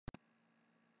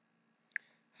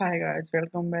Hi guys,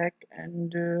 welcome back,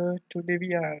 and today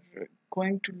we are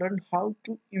going to learn how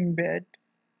to embed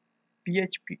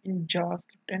PHP in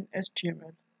JavaScript and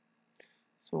HTML.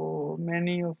 So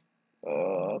many of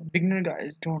beginner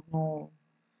guys don't know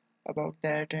about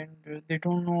that, and they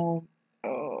don't know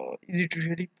is it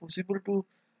really possible to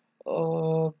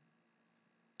uh,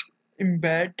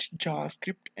 embed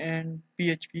JavaScript and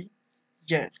PHP?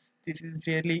 Yes, this is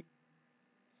really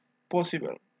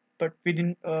possible, but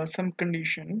within some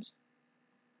conditions.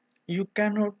 You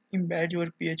cannot embed your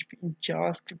PHP in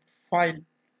JavaScript file,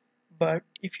 but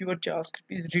if your JavaScript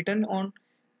is written on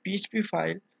PHP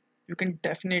file, you can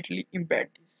definitely embed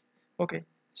this. Okay,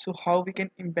 so how we can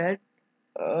embed?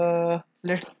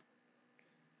 Let's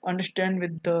understand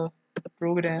with the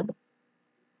program.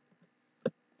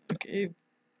 Okay,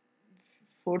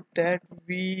 for that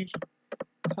we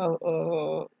have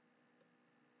a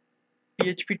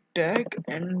PHP tag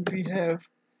and we have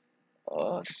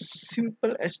a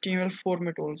simple HTML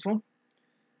format also.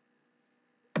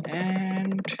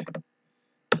 And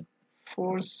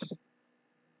for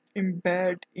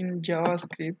embed in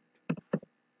JavaScript,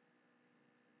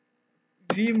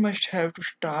 we must have to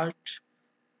start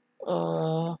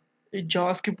a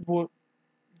JavaScript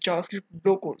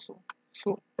block also.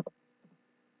 So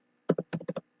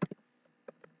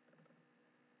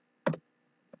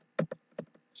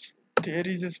there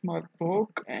is a small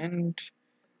block, and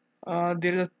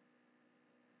there are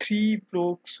three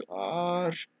blocks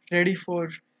are ready for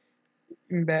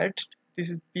embed. This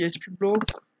is PHP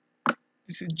block,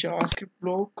 this is JavaScript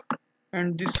block,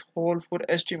 and this whole for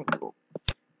HTML block.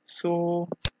 So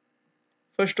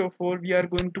first of all, we are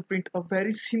going to print a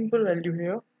very simple value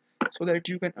here so that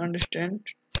you can understand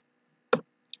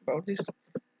about this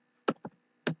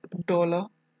dollar.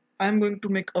 I'm going to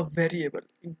make a variable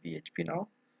in PHP now.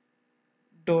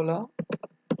 Dollar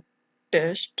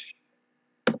test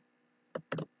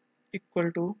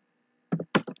equal to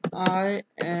I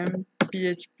am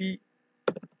PHP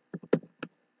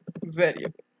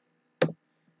variable.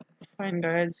 Fine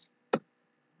guys,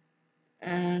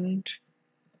 and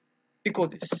echo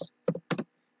this.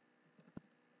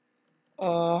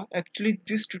 Actually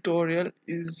this tutorial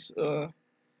is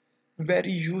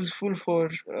very useful for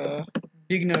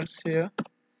beginners here.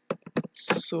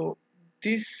 So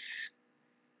this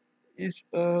is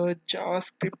a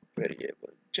JavaScript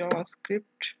variable,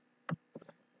 JavaScript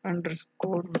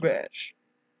underscore var,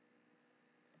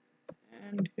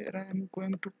 and here I am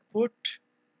going to put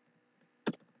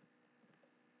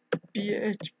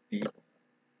PHP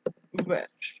var.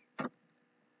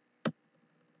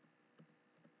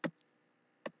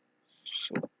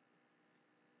 So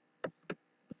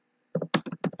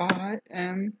I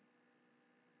am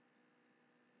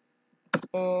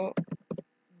a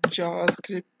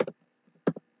JavaScript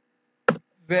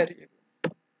variable,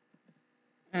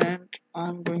 and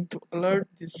I'm going to alert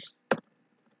this.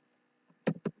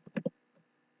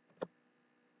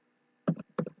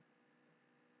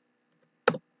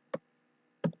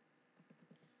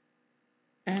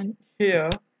 And here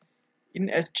in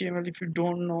HTML, if you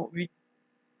don't know, we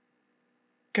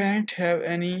can't have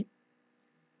any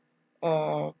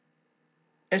HTML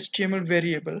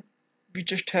variable. We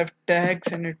just have tags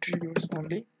and attributes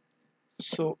only.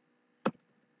 So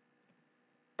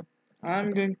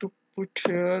I'm going to put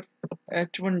here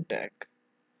h1 tag.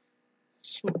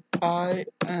 So I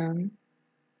am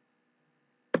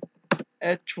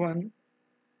h1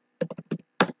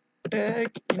 tag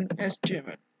in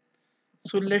HTML.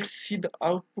 So let's see the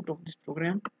output of this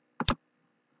program.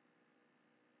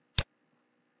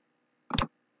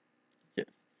 Yes,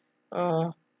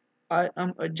 I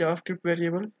am a JavaScript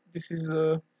variable. This is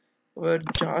our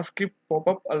JavaScript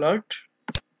pop-up alert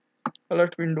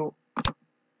window,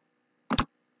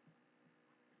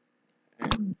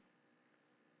 and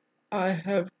I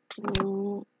have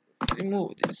to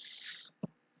remove this.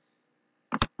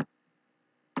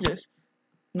 Yes,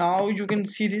 now you can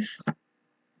see this.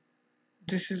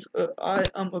 This is I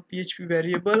am a PHP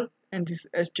variable, and this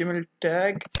HTML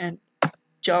tag and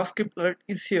JavaScript alert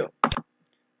is here.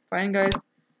 Fine guys,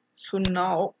 so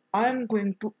now I'm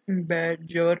going to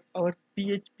embed our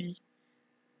PHP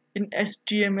in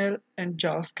HTML and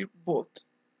JavaScript both.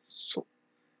 So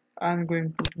I'm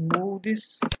going to remove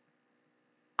this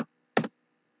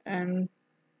and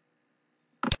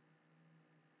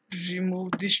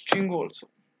remove this string also.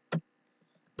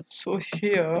 So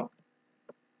here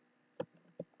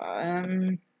I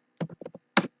am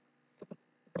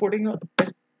putting a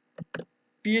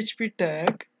PHP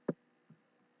tag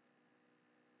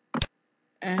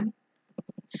and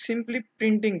simply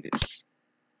printing this.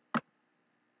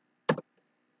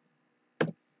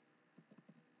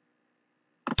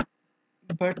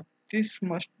 but this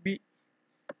must be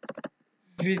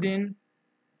within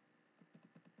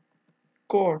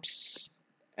quotes,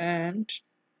 and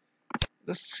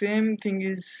the same thing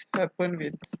is happen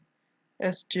with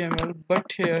HTML,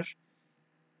 but here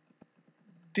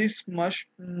this must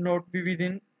not be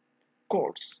within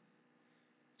quotes.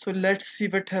 So let's see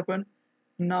what happen.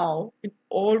 Now in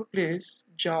all place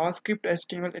JavaScript,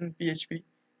 HTML and PHP,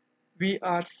 we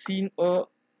are seeing a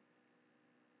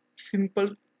simple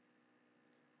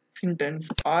sentence,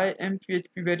 I am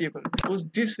PHP variable, because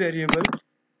this variable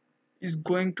is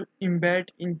going to embed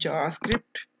in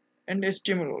JavaScript and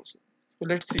HTML also. So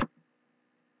let's see,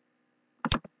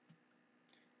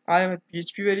 I am a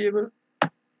PHP variable,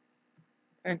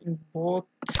 and in both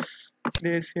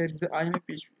place here is the I am a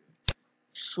PHP.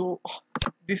 So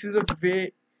this is a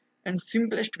way and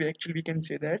simplest way actually we can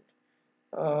say that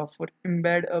for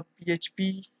embed a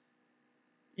PHP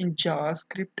in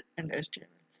JavaScript and HTML.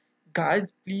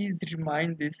 Guys, please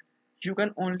remind this. You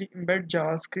can only embed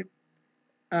JavaScript.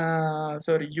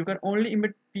 You can only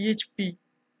embed PHP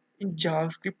in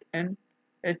JavaScript and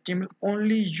HTML.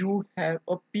 Only you have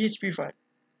a PHP file.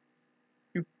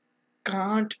 You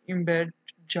can't embed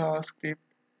JavaScript.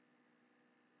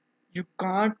 You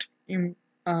can't Im-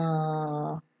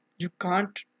 uh, you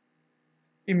can't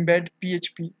embed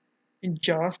PHP in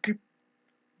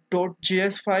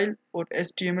JavaScript.js file or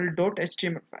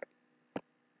HTML.html file.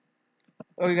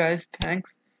 Okay guys,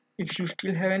 thanks. If you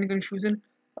still have any confusion,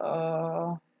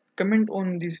 uh, comment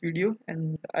on this video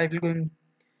and I will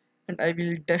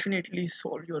definitely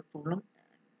solve your problem.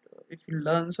 And if you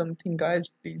learn something guys,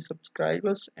 please subscribe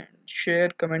us and share,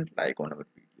 comment, like on our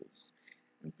videos.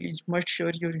 And please must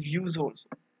share your views also.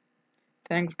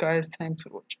 Thanks guys, thanks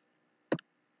for watching.